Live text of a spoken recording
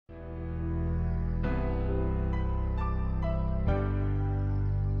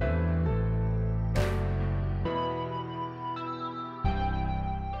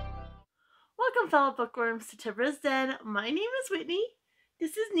Welcome, fellow bookworms, to Tibra's Den. My name is Whitney.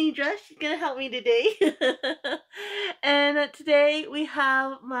 This is Nidra. She's going to help me today. And today we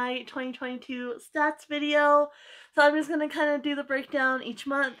have my 2022 stats video. So I'm just going to kind of do the breakdown each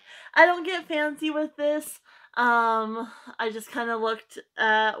month. I don't get fancy with this. I just kind of looked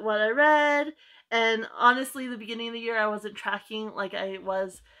at what I read. And honestly, the beginning of the year I wasn't tracking like I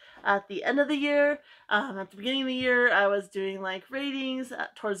was at the end of the year. At the beginning of the year, I was doing like ratings.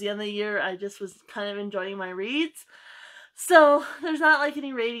 Towards the end of the year, I just was kind of enjoying my reads. So there's not like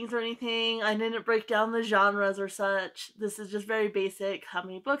any ratings or anything. I didn't break down the genres or such. This is just very basic. How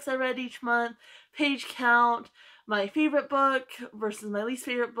many books I read each month, page count, my favorite book versus my least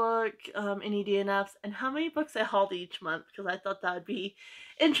favorite book, any DNFs, and how many books I hauled each month, because I thought that would be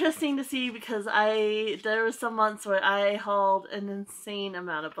interesting to see, because there were some months where I hauled an insane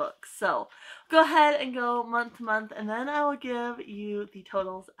amount of books. So go ahead and go month to month, and then I will give you the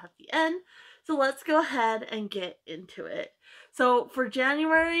totals at the end. So let's go ahead and get into it. So for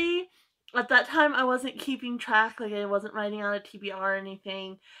January, at that time I wasn't keeping track, like I wasn't writing on a TBR or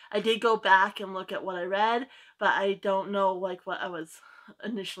anything. I did go back and look at what I read, but I don't know like what I was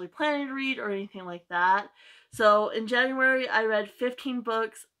initially planning to read or anything like that. So in January I read 15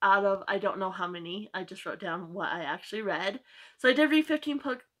 books out of I don't know how many. I just wrote down what I actually read. So I did read 15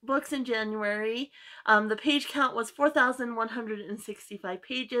 books in January. The page count was 4,165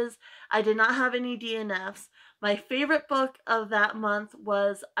 pages. I did not have any DNFs. My favorite book of that month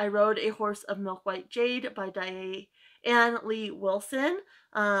was I Rode a Horse of Milk-White Jade by Diane Lee Wilson.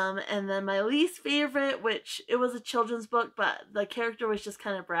 And then my least favorite, which it was a children's book, but the character was just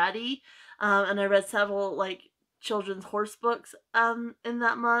kind of bratty. And I read several like children's horse books in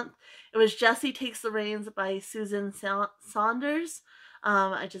that month. It was Jessie Takes the Reins by Susan Saunders.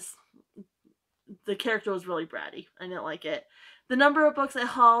 The character was really bratty. I didn't like it. The number of books I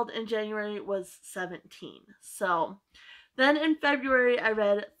hauled in January was 17. So then in February, I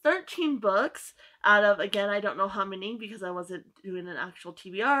read 13 books out of, again, I don't know how many because I wasn't doing an actual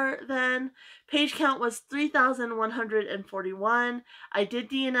TBR then. Page count was 3,141. I did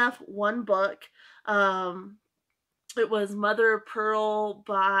DNF one book. It was Mother of Pearl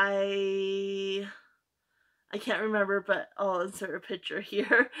by... I can't remember, but I'll insert a picture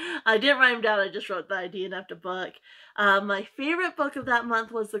here. I didn't write them down, I just wrote that I DNF'd a book. My favorite book of that month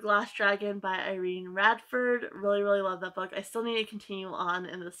was The Glass Dragon by Irene Radford. Really, really love that book. I still need to continue on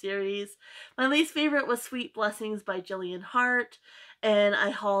in the series. My least favorite was Sweet Blessings by Jillian Hart, and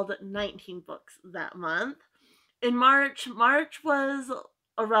I hauled 19 books that month. In March was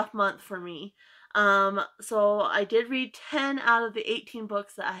a rough month for me. So I did read 10 out of the 18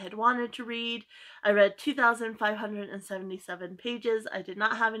 books that I had wanted to read. I read 2,577 pages. I did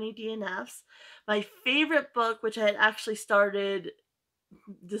not have any DNFs. My favorite book, which I had actually started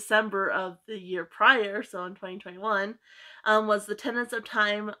December of the year prior, so in 2021, was The Tenants of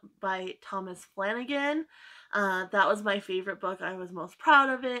Time by Thomas Flanagan. That was my favorite book. I was most proud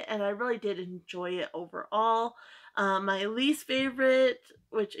of it, and I really did enjoy it overall. My least favorite,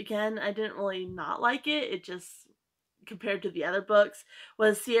 which again, I didn't really not like it just compared to the other books,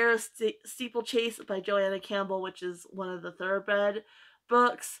 was Sierra Steeplechase by Joanna Campbell, which is one of the Thoroughbred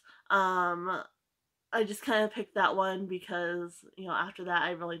books. I just kind of picked that one because, you know, after that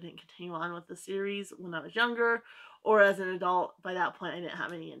I really didn't continue on with the series when I was younger, or as an adult. By that point I didn't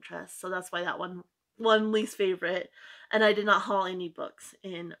have any interest, so that's why that one least favorite. And I did not haul any books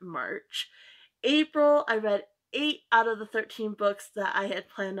in March. April, I read 8 out of the 13 books that I had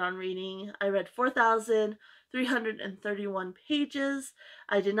planned on reading. I read 4,331 pages.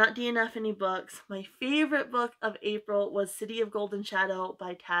 I did not DNF any books. My favorite book of April was City of Golden Shadow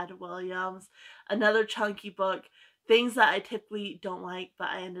by Tad Williams. Another chunky book. Things that I typically don't like, but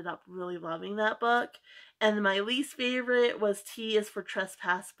I ended up really loving that book. And my least favorite was T is for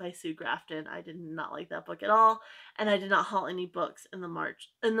Trespass by Sue Grafton. I did not like that book at all, and I did not haul any books in the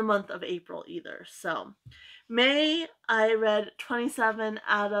month of April either. So May, I read 27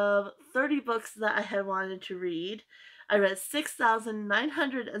 out of 30 books that I had wanted to read. I read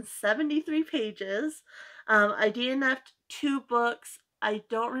 6,973 pages. I DNF'd 2 books. I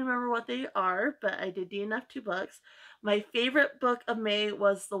don't remember what they are, but I did DNF 2 books. My favorite book of May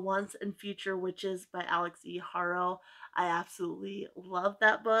was The Once and Future Witches by Alix E. Harrow. I absolutely love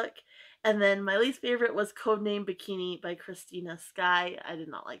that book. And then my least favorite was Codename Bikini by Christina Sky. I did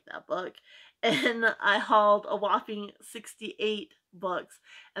not like that book. And I hauled a whopping 68 books,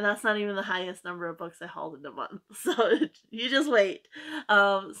 and that's not even the highest number of books I hauled in a month, so you just wait.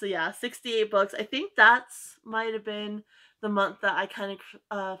 So yeah, 68 books. I think that's might have been the month that I kind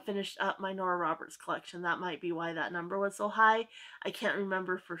of finished up my Nora Roberts collection. That might be why that number was so high. I can't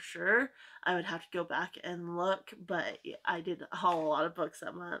remember for sure. I would have to go back and look, but I did haul a lot of books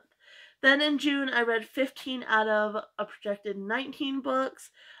that month. Then in June, I read 15 out of a projected 19 books.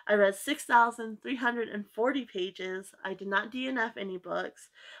 I read 6,340 pages. I did not DNF any books.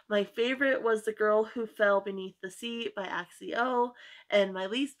 My favorite was The Girl Who Fell Beneath the Sea by Axie, and my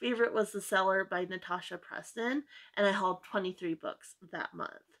least favorite was The Cellar by Natasha Preston, and I hauled 23 books that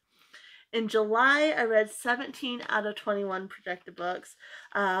month. In July, I read 17 out of 21 projected books.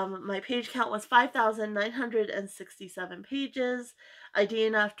 My page count was 5,967 pages. I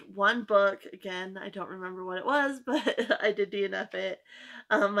DNF'd one book. Again, I don't remember what it was, but I did DNF it.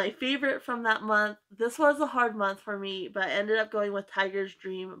 My favorite from that month, this was a hard month for me, but I ended up going with Tiger's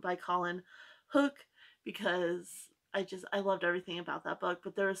Dream by Colleen Houck because I loved everything about that book,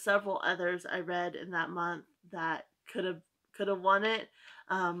 but there were several others I read in that month that could have won it.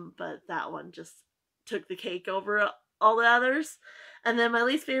 But that one just took the cake over all the others. And then my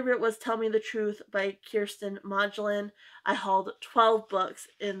least favorite was Tell Me the Truth by Kirsten Modulin. I hauled 12 books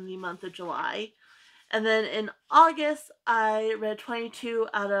in the month of July. And then in August, I read 22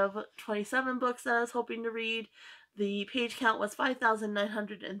 out of 27 books that I was hoping to read. The page count was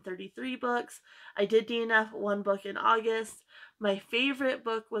 5,933 books. I did DNF one book in August. My favorite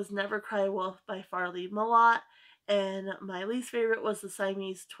book was Never Cry Wolf by Farley Mowat. And my least favorite was The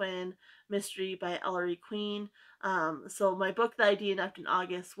Siamese Twin Mystery by Ellery Queen. So my book that I DNF'd in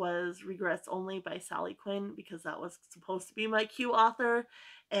August was Regrets Only by Sally Quinn, because that was supposed to be my Q author,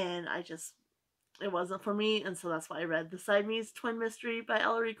 and it wasn't for me, and so that's why I read The Siamese Twin Mystery by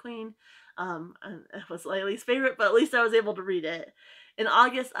Ellery Queen. And it was my least favorite, but at least I was able to read it. In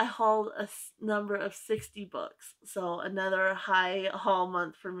August, I hauled a number of 60 books, so another high haul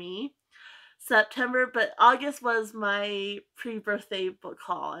month for me. September, but August was my pre-birthday book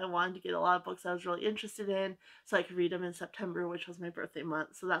haul. I wanted to get a lot of books I was really interested in so I could read them in September, which was my birthday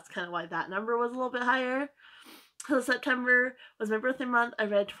month. So that's kind of why that number was a little bit higher. So September was my birthday month. I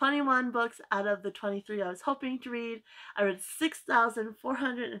read 21 books out of the 23 I was hoping to read. I read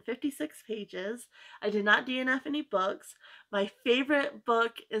 6,456 pages. I did not DNF any books. My favorite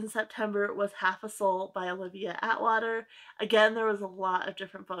book in September was Half a Soul by Olivia Atwater. Again, there was a lot of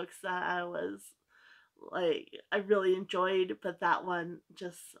different books that I really enjoyed, but that one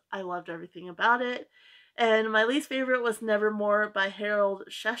I loved everything about it. And my least favorite was Nevermore by Harold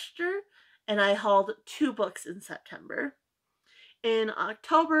Shuster, and I hauled 2 books in September. In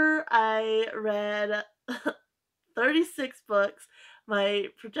October, I read 36 books. My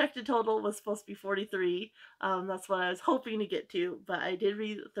projected total was supposed to be 43. That's what I was hoping to get to, but I did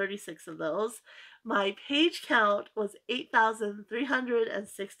read 36 of those. My page count was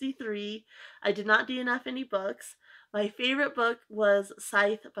 8,363. I did not DNF any books. My favorite book was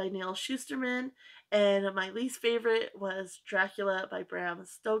Scythe by Neal Shusterman, and my least favorite was Dracula by Bram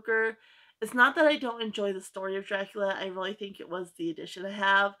Stoker. It's not that I don't enjoy the story of Dracula. I really think it was the edition I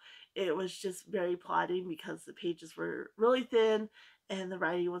have. It was just very plotting because the pages were really thin and the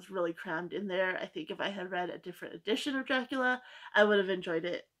writing was really crammed in there. I think if I had read a different edition of Dracula, I would have enjoyed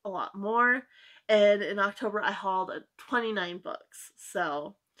it a lot more. And in October, I hauled 29 books.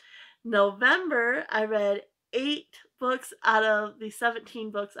 So November, I read 8 books out of the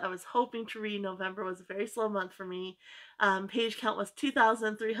 17 books I was hoping to read. November was a very slow month for me. Page count was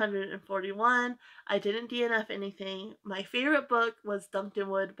 2,341. I didn't DNF anything. My favorite book was Duncton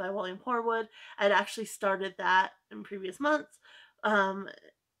Wood by William Horwood. I'd actually started that in previous months,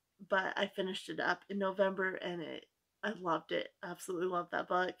 but I finished it up in November, and I loved it. Absolutely loved that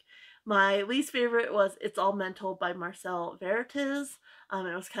book. My least favorite was It's All Mental by Marcel Veritas.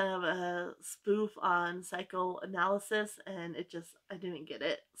 It was kind of a spoof on psychoanalysis, and I didn't get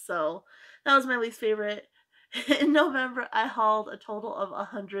it. So that was my least favorite. In November, I hauled a total of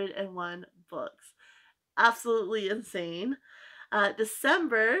 101 books. Absolutely insane.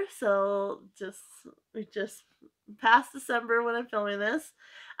 December, so we just passed December when I'm filming this.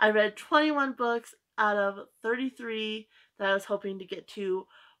 I read 21 books out of 33 that I was hoping to get to,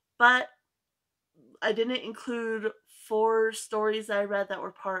 but I didn't include 4 stories that I read that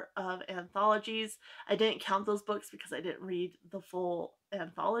were part of anthologies. I didn't count those books because I didn't read the full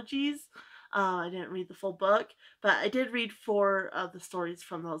anthologies. I didn't read the full book, but I did read 4 of the stories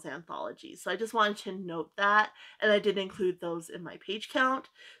from those anthologies. So I just wanted to note that, and I did include those in my page count.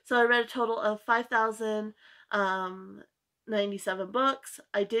 So I read a total of 5,097 books.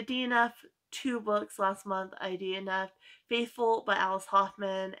 I did DNF 2 books last month. I DNF'd Faithful by Alice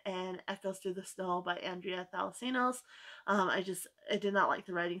Hoffman and Echoes Through the Snow by Andrea Thalassinos. I did not like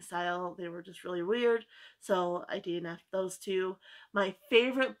the writing style. They were just really weird. So I DNF'd those two. My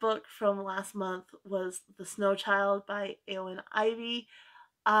favorite book from last month was The Snow Child by Eowyn Ivey.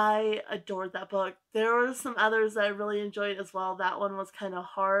 I adored that book. There were some others that I really enjoyed as well. That one was kind of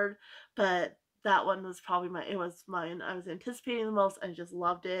hard, but that one was probably mine. I was anticipating the most. I just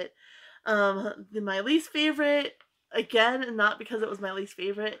loved it. My least favorite, again, not because it was my least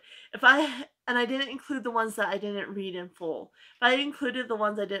favorite. And I didn't include the ones that I didn't read in full. If I included the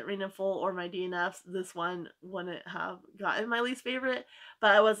ones I didn't read in full or my DNFs, this one wouldn't have gotten my least favorite.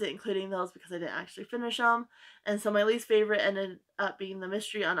 But I wasn't including those because I didn't actually finish them. And so my least favorite ended up being The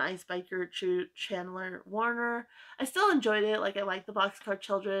Mystery on Ice by Gertrude Chandler Warner. I still enjoyed it. Like, I liked the Boxcar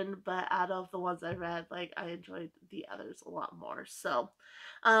Children, but out of the ones I read, like, I enjoyed the others a lot more. So,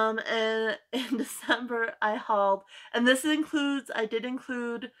 and in December I hauled, and I did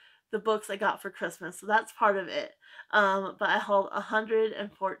include the books I got for Christmas, so that's part of it. But I hauled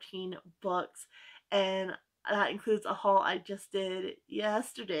 114 books, and that includes a haul I just did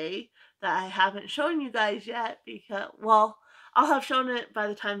yesterday that I haven't shown you guys yet because, well, I'll have shown it by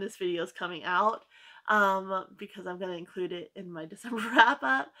the time this video is coming out, because I'm going to include it in my December wrap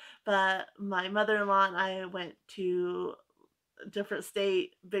up. But my mother-in-law and I went to a different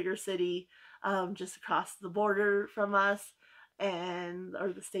state, bigger city, just across the border from us,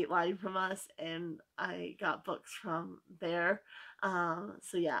 or the state line from us, and I got books from there.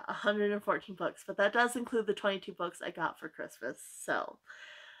 So yeah, 114 books, but that does include the 22 books I got for Christmas. So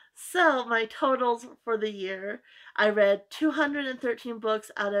my totals for the year, I read 213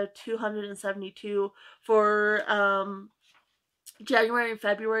 books out of 272 for January and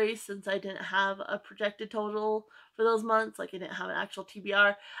February, since I didn't have a projected total for those months. Like, I didn't have an actual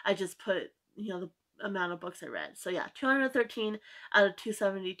TBR. I just put, the amount of books I read. So yeah, 213 out of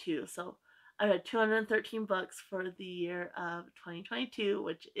 272. So I read 213 books for the year of 2022,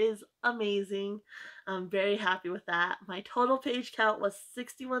 which is amazing. I'm very happy with that. My total page count was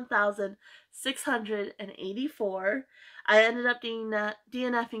 61,684. I ended up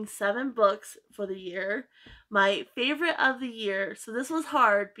DNFing 7 books for the year. My favorite of the year, so this was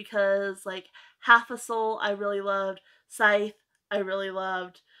hard because, like, Half a Soul I really loved, Scythe I really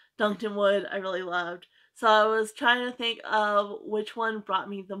loved, Duncton Wood I really loved. So I was trying to think of which one brought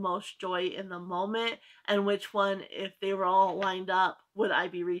me the most joy in the moment, and which one, if they were all lined up, would I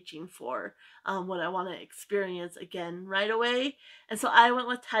be reaching for, would I want to experience again right away. And so I went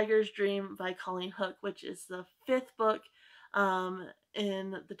with Tiger's Dream by Colleen Houck, which is the 5th book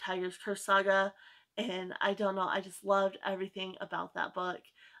in the Tiger's Curse saga. And I don't know, I just loved everything about that book.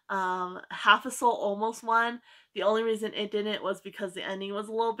 Half a Soul almost won. The only reason it didn't was because the ending was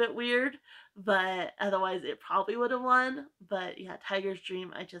a little bit weird, but otherwise it probably would have won. But yeah, Tiger's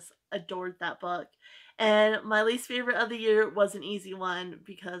Dream, I just adored that book. And my least favorite of the year was an easy one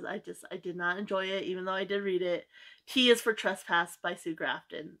because I did not enjoy it, even though I did read it. T is for Trespass by Sue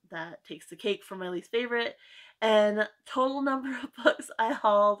Grafton. That takes the cake for my least favorite. And total number of books I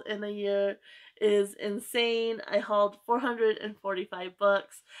hauled in the year is insane. I hauled 445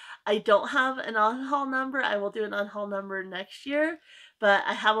 books. I don't have an unhaul number. I will do an unhaul number next year, but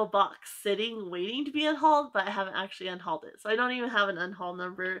I have a box sitting waiting to be unhauled, but I haven't actually unhauled it. So I don't even have an unhaul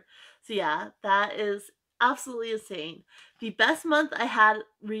number. So yeah, that is absolutely insane. The best month I had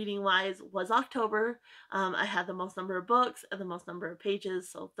reading wise was October. I had the most number of books and the most number of pages,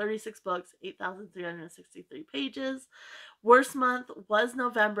 so 36 books, 8,363 pages. Worst month was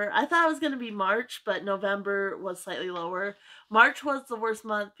November. I thought it was going to be March, but November was slightly lower. March was the worst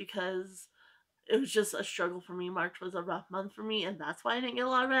month because it was just a struggle for me. March was a rough month for me, and that's why I didn't get a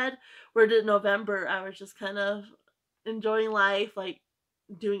lot read. Where did November, I was just kind of enjoying life, like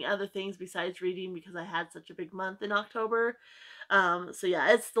doing other things besides reading because I had such a big month in October. So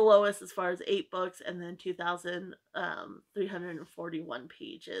yeah, it's the lowest as far as 8 books and then 2,341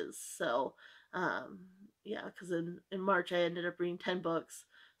 pages. So yeah, because in March I ended up reading 10 books,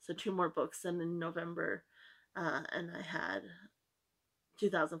 so 2 more books than in November, and I had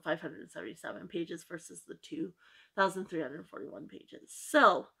 2,577 pages versus the 2,341 pages.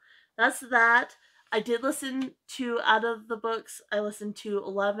 So that's that. I did listen to, out of the books, I listened to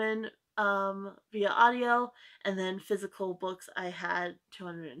 11 via audio, and then physical books, I had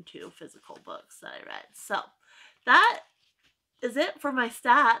 202 physical books that I read. So that is it for my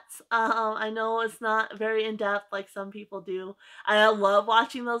stats. I know it's not very in-depth like some people do. I love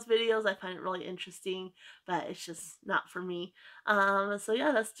watching those videos. I find it really interesting, but it's just not for me. So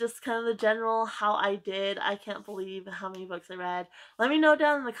yeah, that's just kind of the general how I did. I can't believe how many books I read. Let me know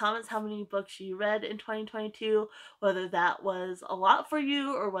down in the comments how many books you read in 2022, whether that was a lot for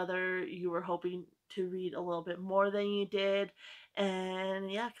you or whether you were hoping to read a little bit more than you did.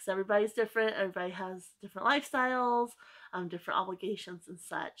 And yeah, because everybody's different, everybody has different lifestyles, different obligations and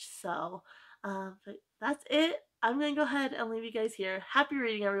such. So, but that's it. I'm gonna go ahead and leave you guys here. Happy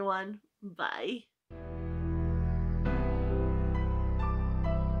reading, everyone. Bye.